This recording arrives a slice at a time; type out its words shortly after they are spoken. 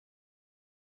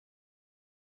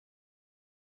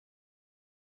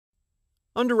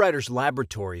Underwriters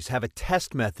laboratories have a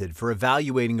test method for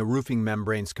evaluating a roofing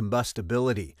membrane's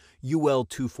combustibility, UL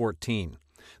 214.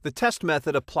 The test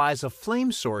method applies a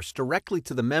flame source directly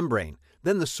to the membrane,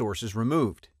 then the source is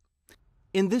removed.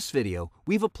 In this video,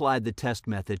 we've applied the test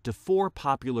method to 4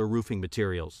 popular roofing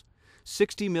materials: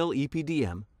 60 mil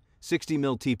EPDM, 60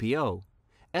 mil TPO,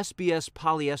 SBS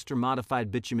polyester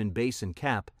modified bitumen base and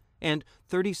cap, and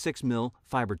 36 mil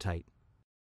FiberTite.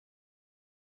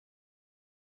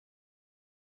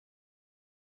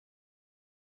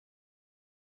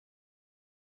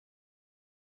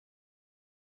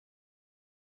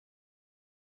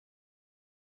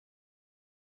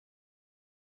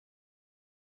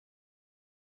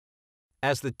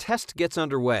 As the test gets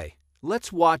underway,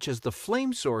 let's watch as the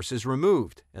flame source is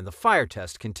removed and the fire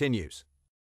test continues.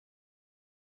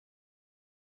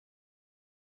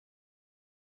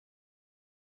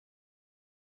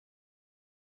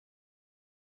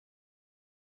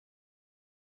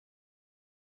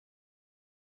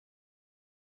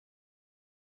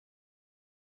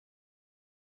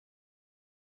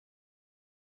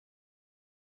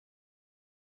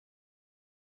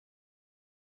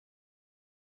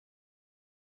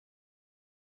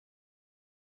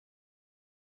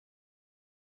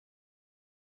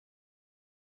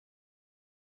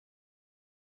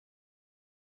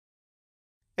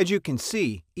 As you can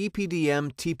see,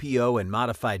 EPDM, TPO, and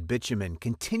modified bitumen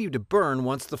continue to burn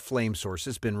once the flame source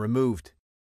has been removed.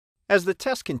 As the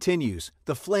test continues,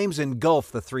 the flames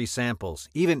engulf the 3 samples,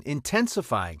 even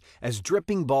intensifying as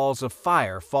dripping balls of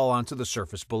fire fall onto the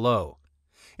surface below.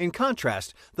 In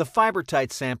contrast, the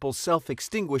FiberTite samples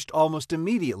self-extinguished almost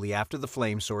immediately after the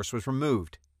flame source was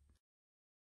removed.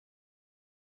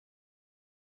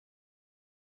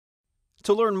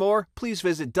 To learn more, please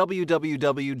visit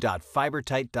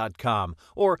www.fibertite.com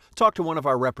or talk to one of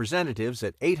our representatives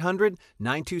at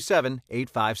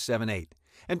 800-927-8578.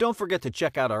 And don't forget to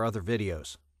check out our other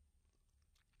videos.